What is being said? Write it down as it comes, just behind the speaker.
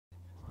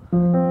This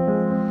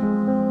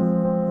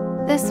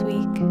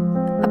week,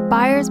 a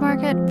buyer's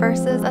market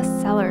versus a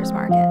seller's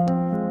market.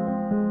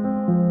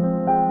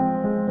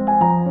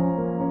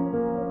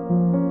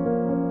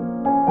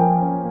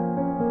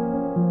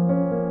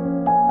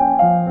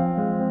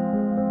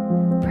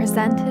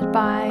 Presented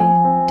by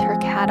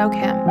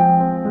TurcatoKim.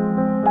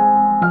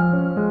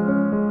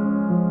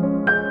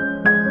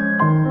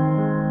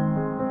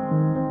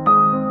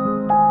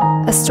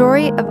 A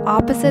story of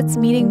opposites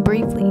meeting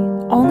briefly,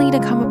 only to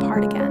come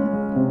apart again.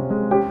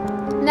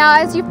 Now,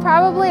 as you've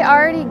probably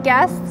already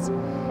guessed,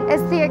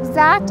 it's the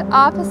exact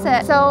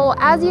opposite. So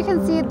as you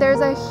can see, there's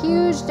a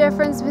huge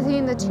difference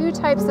between the two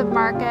types of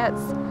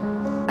markets.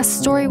 A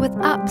story with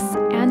ups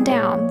and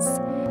downs.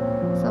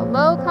 So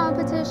low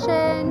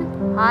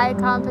competition, high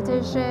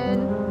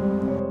competition,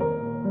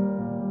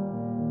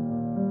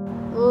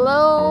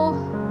 low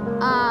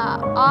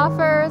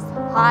offers,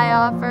 high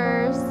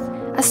offers.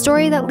 A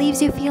story that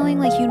leaves you feeling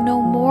like you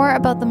know more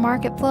about the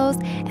market flows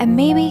and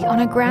maybe on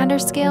a grander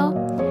scale,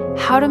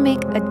 how to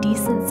make a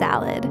decent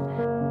salad.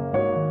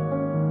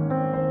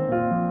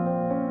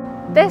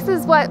 This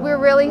is what we're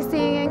really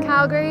seeing in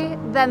Calgary,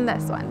 then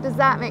this one. Does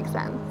that make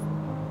sense?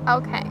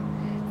 Okay,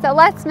 so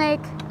let's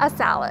make a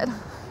salad.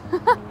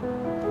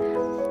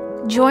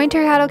 Join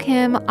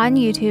TurcatoKim on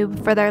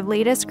YouTube for their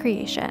latest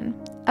creation,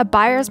 a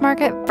buyer's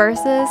market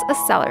versus a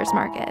seller's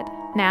market,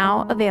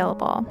 now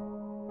available.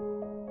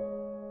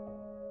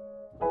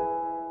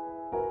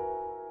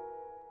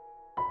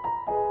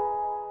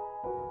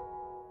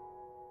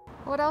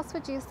 What else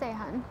would you say,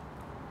 hun?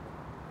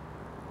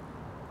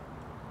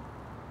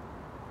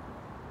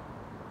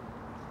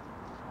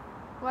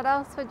 What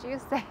else would you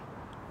say?